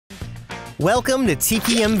Welcome to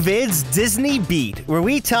TPM Vid's Disney Beat, where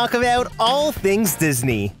we talk about all things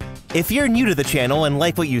Disney. If you're new to the channel and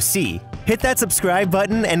like what you see, hit that subscribe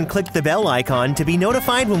button and click the bell icon to be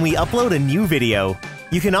notified when we upload a new video.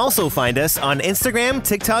 You can also find us on Instagram,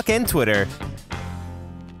 TikTok, and Twitter.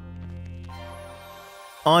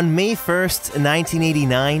 On May 1st,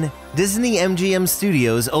 1989, Disney MGM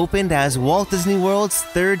Studios opened as Walt Disney World's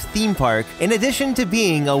third theme park, in addition to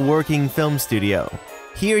being a working film studio.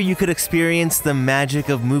 Here you could experience the magic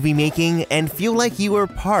of movie making and feel like you were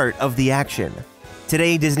part of the action.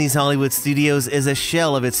 Today, Disney's Hollywood Studios is a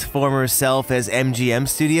shell of its former self as MGM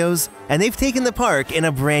Studios, and they've taken the park in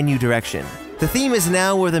a brand new direction. The theme is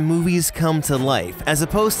now where the movies come to life, as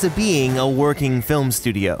opposed to being a working film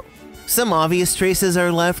studio. Some obvious traces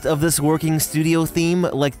are left of this working studio theme,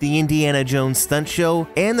 like the Indiana Jones stunt show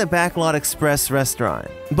and the Backlot Express restaurant.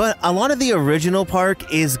 But a lot of the original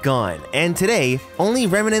park is gone, and today, only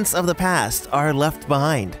remnants of the past are left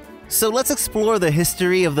behind. So let's explore the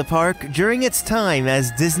history of the park during its time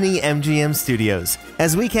as Disney MGM Studios,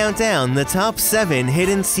 as we count down the top 7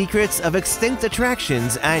 hidden secrets of extinct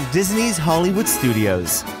attractions at Disney's Hollywood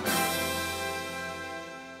Studios.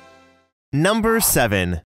 Number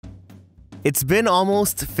 7. It's been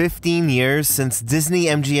almost 15 years since Disney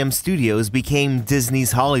MGM Studios became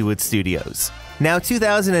Disney's Hollywood Studios. Now,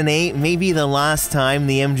 2008 may be the last time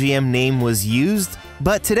the MGM name was used,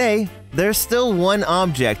 but today, there's still one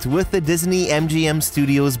object with the Disney MGM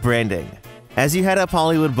Studios branding. As you head up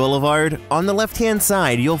Hollywood Boulevard, on the left-hand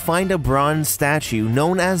side, you'll find a bronze statue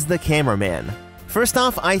known as the Cameraman. First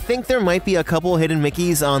off, I think there might be a couple hidden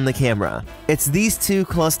Mickeys on the camera. It's these two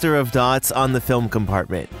cluster of dots on the film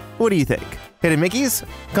compartment. What do you think? Hidden Mickeys?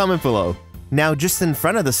 Comment below. Now, just in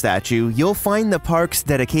front of the statue, you'll find the park's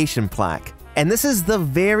dedication plaque. And this is the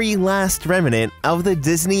very last remnant of the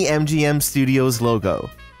Disney MGM Studios logo.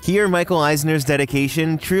 Here, Michael Eisner's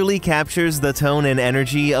dedication truly captures the tone and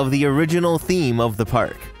energy of the original theme of the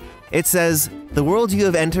park. It says, "The world you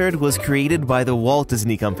have entered was created by the Walt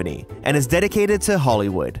Disney Company and is dedicated to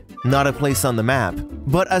Hollywood, not a place on the map,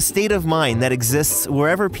 but a state of mind that exists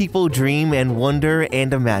wherever people dream and wonder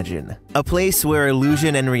and imagine. A place where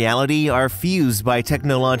illusion and reality are fused by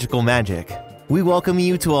technological magic. We welcome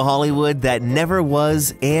you to a Hollywood that never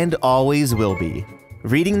was and always will be."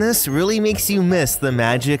 Reading this really makes you miss the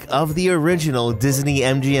magic of the original Disney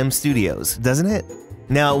MGM Studios, doesn't it?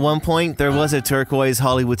 Now, at one point, there was a turquoise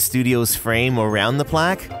Hollywood Studios frame around the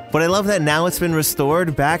plaque, but I love that now it's been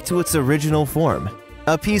restored back to its original form.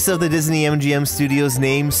 A piece of the Disney MGM Studios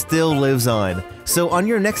name still lives on, so on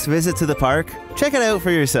your next visit to the park, check it out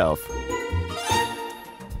for yourself.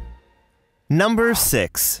 Number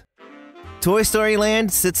 6. Toy Story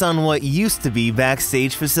Land sits on what used to be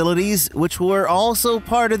backstage facilities, which were also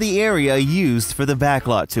part of the area used for the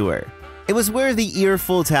Backlot tour. It was where the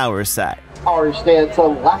Earful Tower sat. Ours stands a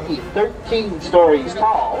lucky 13 stories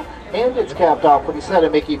tall, and it's capped off with a set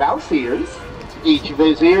of Mickey Mouse ears. Each of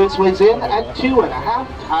those ears weighs in at 2.5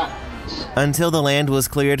 tons. Until the land was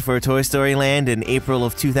cleared for Toy Story Land in April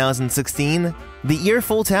of 2016, the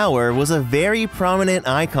Earful Tower was a very prominent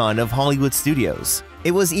icon of Hollywood Studios.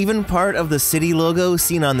 It was even part of the city logo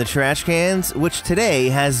seen on the trash cans, which today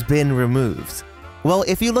has been removed. Well,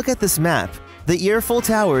 if you look at this map, the Earful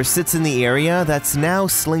Tower sits in the area that's now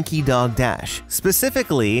Slinky Dog Dash,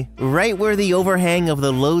 specifically right where the overhang of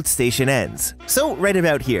the load station ends, so right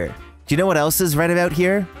about here. Do you know what else is right about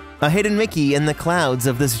here? A hidden Mickey in the clouds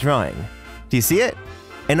of this drawing. Do you see it?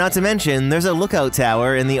 And not to mention, there's a lookout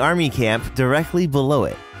tower in the army camp directly below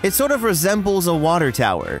it. It sort of resembles a water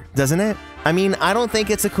tower, doesn't it? I mean, I don't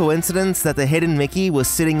think it's a coincidence that the hidden Mickey was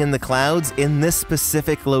sitting in the clouds in this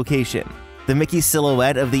specific location. The Mickey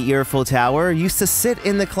silhouette of the Earful Tower used to sit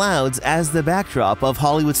in the clouds as the backdrop of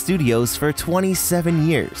Hollywood Studios for 27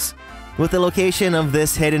 years. With the location of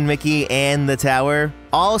this hidden Mickey and the tower,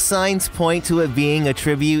 all signs point to it being a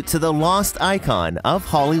tribute to the lost icon of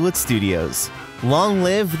Hollywood Studios. Long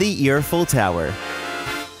live the Earful Tower.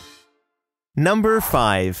 Number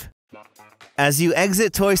 5. As you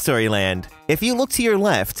exit Toy Story Land, if you look to your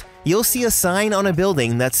left, you'll see a sign on a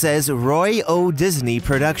building that says Roy O. Disney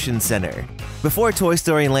Production Center. Before Toy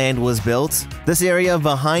Story Land was built, this area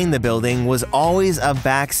behind the building was always a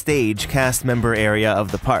backstage cast member area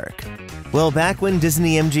of the park. Well, back when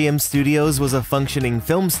Disney MGM Studios was a functioning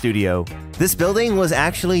film studio, this building was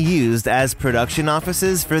actually used as production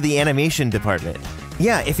offices for the animation department.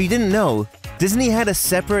 Yeah, if you didn't know, Disney had a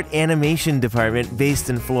separate animation department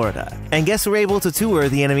based in Florida. And guests were able to tour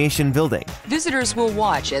the animation building. Visitors will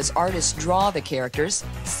watch as artists draw the characters,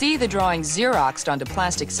 see the drawings Xeroxed onto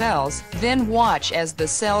plastic cells, then watch as the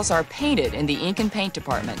cells are painted in the ink and paint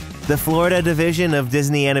department. The Florida division of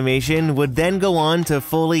Disney Animation would then go on to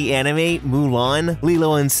fully animate Mulan,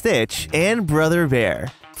 Lilo and Stitch, and Brother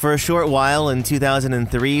Bear. For a short while in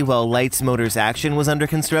 2003, while Lights Motors Action was under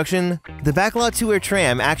construction, the Backlot Tour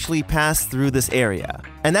tram actually passed through this area.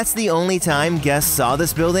 And that's the only time guests saw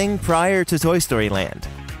this building prior to Toy Story Land.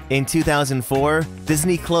 In 2004,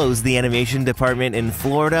 Disney closed the animation department in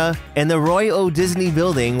Florida, and the Roy O. Disney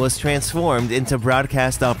building was transformed into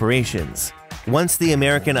broadcast operations. Once the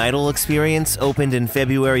American Idol experience opened in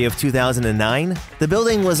February of 2009, the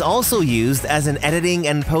building was also used as an editing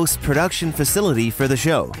and post-production facility for the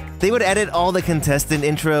show. They would edit all the contestant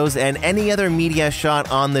intros and any other media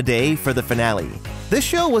shot on the day for the finale. This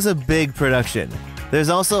show was a big production. There's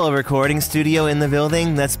also a recording studio in the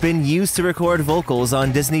building that's been used to record vocals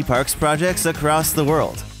on Disney Parks projects across the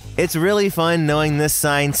world. It's really fun knowing this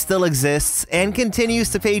sign still exists and continues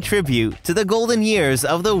to pay tribute to the golden years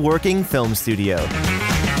of the working film studio.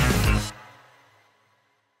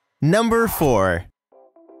 Number 4.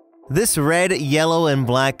 This red, yellow, and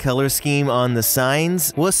black color scheme on the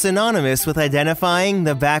signs was synonymous with identifying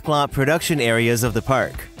the backlot production areas of the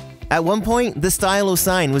park. At one point, the style of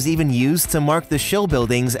sign was even used to mark the show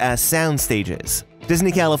buildings as sound stages.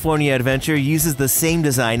 Disney California Adventure uses the same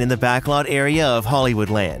design in the backlot area of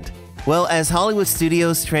Hollywoodland. Well, as Hollywood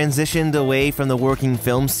studios transitioned away from the working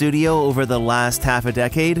film studio over the last half a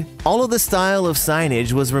decade, all of the style of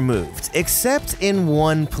signage was removed, except in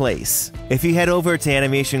one place. If you head over to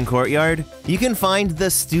Animation Courtyard, you can find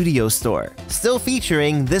the Studio Store, still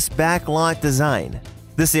featuring this backlot design.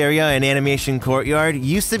 This area in Animation Courtyard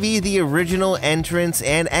used to be the original entrance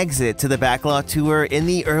and exit to the Backlot Tour in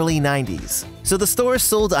the early 90s, so the store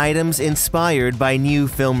sold items inspired by new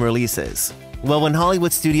film releases. Well, when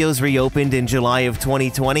Hollywood Studios reopened in July of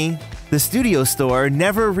 2020, the Studio Store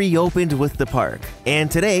never reopened with the park,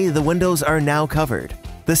 and today the windows are now covered.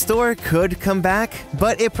 The store could come back,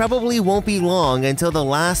 but it probably won't be long until the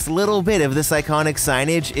last little bit of this iconic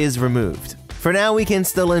signage is removed. For now, we can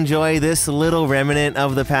still enjoy this little remnant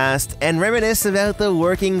of the past and reminisce about the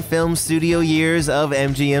working film studio years of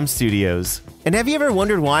MGM Studios. And have you ever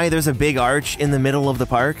wondered why there's a big arch in the middle of the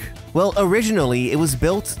park? Well, originally it was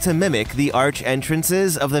built to mimic the arch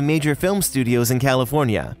entrances of the major film studios in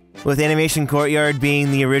California, with Animation Courtyard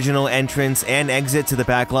being the original entrance and exit to the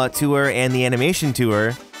Backlot Tour and the Animation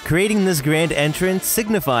Tour. Creating this grand entrance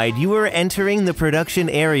signified you were entering the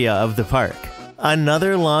production area of the park.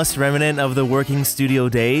 Another lost remnant of the working studio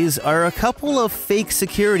days are a couple of fake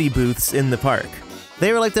security booths in the park.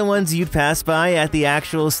 They were like the ones you'd pass by at the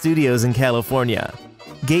actual studios in California.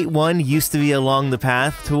 Gate 1 used to be along the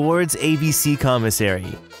path towards ABC Commissary.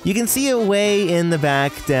 You can see it way in the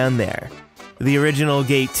back down there. The original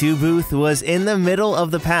Gate 2 booth was in the middle of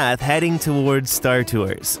the path heading towards Star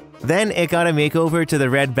Tours. Then it got a makeover to the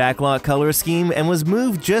red backlot color scheme and was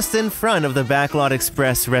moved just in front of the Backlot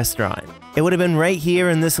Express restaurant. It would have been right here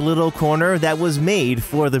in this little corner that was made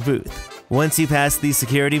for the booth. Once you passed these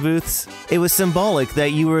security booths, it was symbolic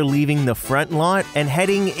that you were leaving the front lot and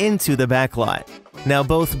heading into the back lot. Now,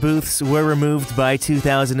 both booths were removed by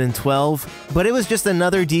 2012, but it was just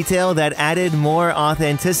another detail that added more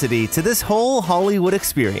authenticity to this whole Hollywood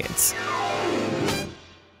experience.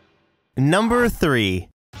 Number 3.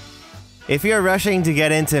 If you're rushing to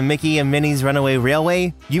get into Mickey and Minnie's Runaway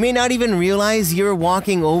Railway, you may not even realize you're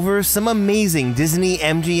walking over some amazing Disney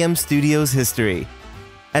MGM Studios history.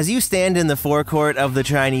 As you stand in the forecourt of the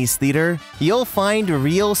Chinese Theater, you'll find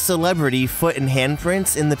real celebrity foot and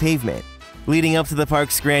handprints in the pavement. Leading up to the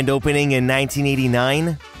park's grand opening in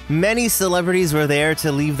 1989, many celebrities were there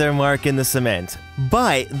to leave their mark in the cement.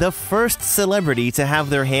 But the first celebrity to have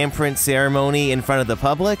their handprint ceremony in front of the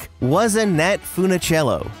public was Annette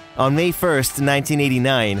Funicello. On May 1st,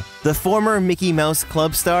 1989, the former Mickey Mouse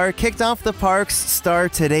Club star kicked off the park's Star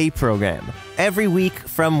Today program. Every week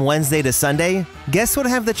from Wednesday to Sunday, guests would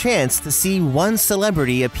have the chance to see one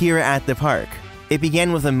celebrity appear at the park. It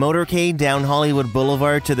began with a motorcade down Hollywood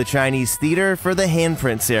Boulevard to the Chinese Theater for the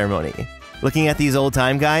handprint ceremony. Looking at these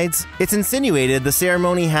old-time guides, it's insinuated the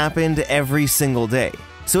ceremony happened every single day.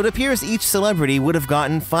 So it appears each celebrity would have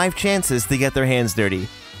gotten 5 chances to get their hands dirty.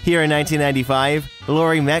 Here in 1995,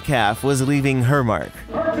 Laurie Metcalf was leaving her mark.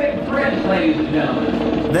 Perfect French, ladies and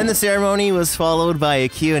gentlemen. Then the ceremony was followed by a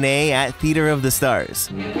Q&A at Theater of the Stars.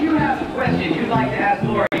 If you have a question you'd like to ask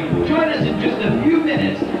Laurie, join us in just a few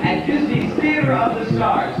minutes at Disney's Theater of the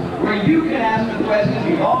Stars, where you can ask the questions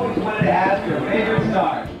you've always wanted time to ask your favorite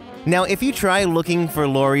star. Now, if you try looking for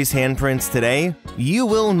Laurie's handprints today, you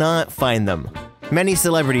will not find them. Many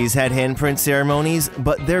celebrities had handprint ceremonies,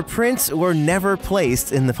 but their prints were never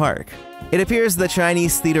placed in the park. It appears the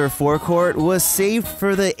Chinese theater forecourt was saved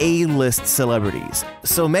for the A-list celebrities,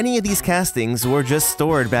 so many of these castings were just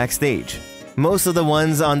stored backstage. Most of the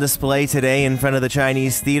ones on display today in front of the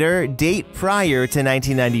Chinese theater date prior to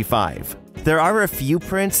 1995. There are a few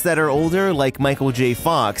prints that are older, like Michael J.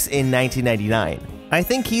 Fox in 1999. I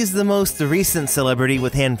think he's the most recent celebrity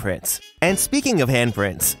with handprints. And speaking of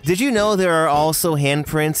handprints, did you know there are also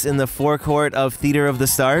handprints in the forecourt of Theater of the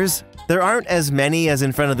Stars? There aren't as many as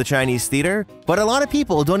in front of the Chinese theater, but a lot of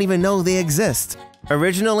people don't even know they exist.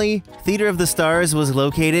 Originally, Theater of the Stars was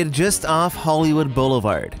located just off Hollywood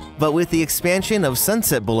Boulevard, but with the expansion of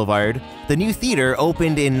Sunset Boulevard, the new theater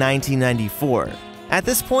opened in 1994. At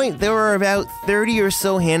this point, there were about 30 or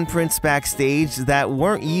so handprints backstage that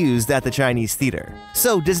weren't used at the Chinese theater.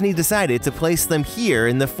 So Disney decided to place them here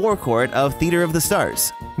in the forecourt of Theater of the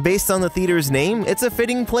Stars. Based on the theater's name, it's a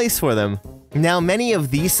fitting place for them. Now, many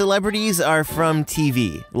of these celebrities are from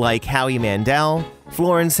TV, like Howie Mandel,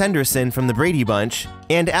 Florence Henderson from The Brady Bunch,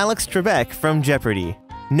 and Alex Trebek from Jeopardy!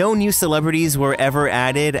 No new celebrities were ever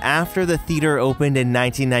added after the theater opened in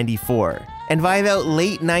 1994. And by about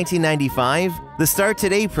late 1995, the Start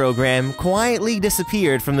Today program quietly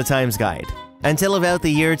disappeared from the Times Guide. Until about the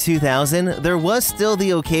year 2000, there was still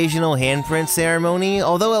the occasional handprint ceremony,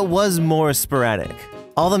 although it was more sporadic.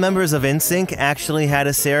 All the members of NSYNC actually had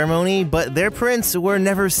a ceremony, but their prints were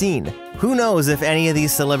never seen. Who knows if any of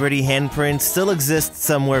these celebrity handprints still exist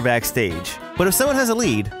somewhere backstage. But if someone has a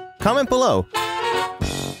lead, comment below.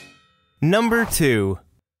 Number 2.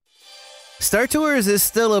 Star Tours is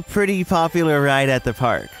still a pretty popular ride at the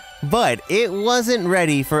park, but it wasn't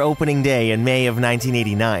ready for opening day in May of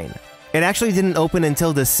 1989. It actually didn't open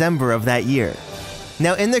until December of that year.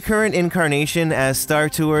 Now, in the current incarnation as Star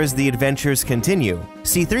Tours The Adventures Continue,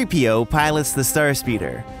 C-3PO pilots the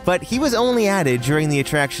Starspeeder, but he was only added during the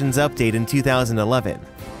attraction's update in 2011.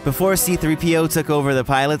 Before C-3PO took over the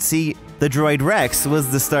pilot seat, the droid Rex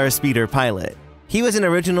was the Starspeeder pilot. He was an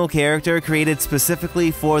original character created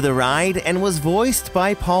specifically for the ride and was voiced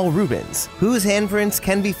by Paul Reubens, whose handprints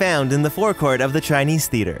can be found in the forecourt of the Chinese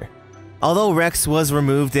theater. Although Rex was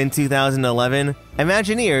removed in 2011,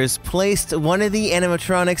 Imagineers placed one of the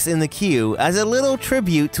animatronics in the queue as a little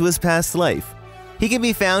tribute to his past life. He can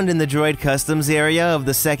be found in the droid customs area of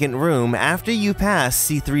the second room after you pass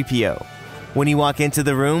C-3PO. When you walk into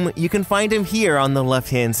the room, you can find him here on the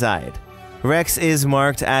left-hand side. Rex is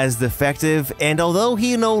marked as defective, and although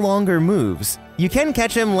he no longer moves, you can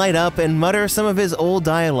catch him light up and mutter some of his old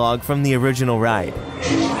dialogue from the original ride.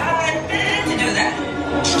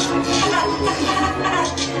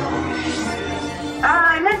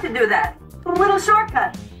 I meant to do that. A little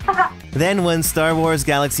shortcut. Then when Star Wars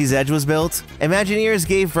Galaxy's Edge was built, Imagineers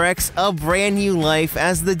gave Rex a brand new life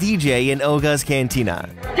as the DJ in Oga's Cantina.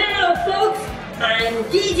 Hello, folks. I'm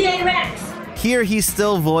DJ Rex. Here he's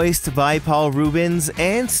still voiced by Paul Reubens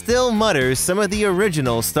and still mutters some of the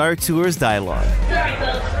original Star Tours dialogue. Sorry,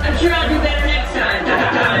 folks. I'm sure I'll do better next time.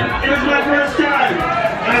 It was my first time,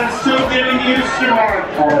 and I'm still getting used to it.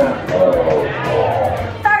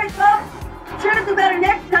 Sorry, folks. I'm sure to do better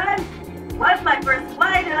next time. It was my first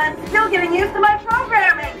flight, and I'm still getting used to my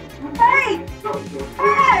programming. Hey!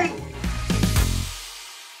 Hey!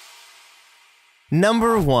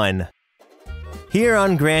 Number 1. Here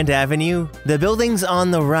on Grand Avenue, the buildings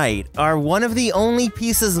on the right are one of the only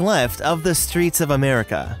pieces left of the Streets of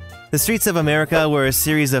America. The Streets of America were a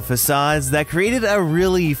series of facades that created a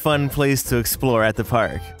really fun place to explore at the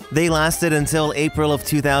park. They lasted until April of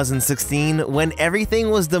 2016, when everything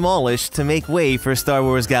was demolished to make way for Star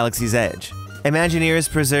Wars Galaxy's Edge.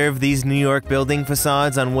 Imagineers preserved these New York building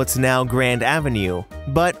facades on what's now Grand Avenue.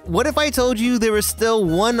 But what if I told you there was still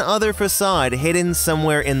one other facade hidden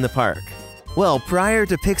somewhere in the park? Well, prior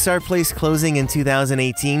to Pixar Place closing in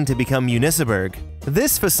 2018 to become Uniceburg,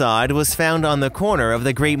 this facade was found on the corner of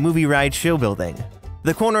the Great Movie Ride show building.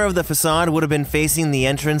 The corner of the facade would have been facing the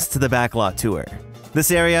entrance to the backlot tour.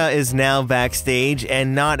 This area is now backstage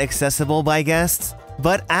and not accessible by guests,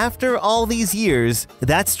 but after all these years,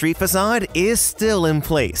 that street facade is still in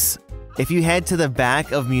place. If you head to the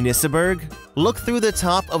back of Uniceburg, look through the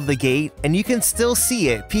top of the gate and you can still see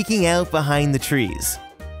it peeking out behind the trees.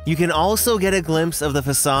 You can also get a glimpse of the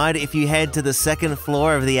facade if you head to the second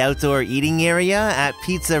floor of the outdoor eating area at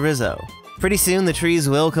Pizza Rizzo. Pretty soon the trees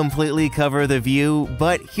will completely cover the view,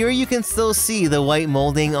 but here you can still see the white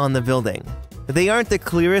molding on the building. They aren't the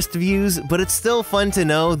clearest views, but it's still fun to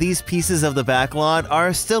know these pieces of the backlot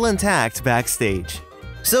are still intact backstage.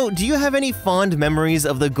 So, do you have any fond memories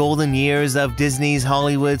of the golden years of Disney's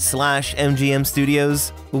Hollywood/MGM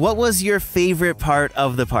studios? What was your favorite part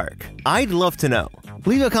of the park? I'd love to know.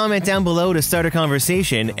 Leave a comment down below to start a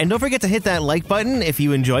conversation, and don't forget to hit that like button if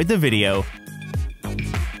you enjoyed the video.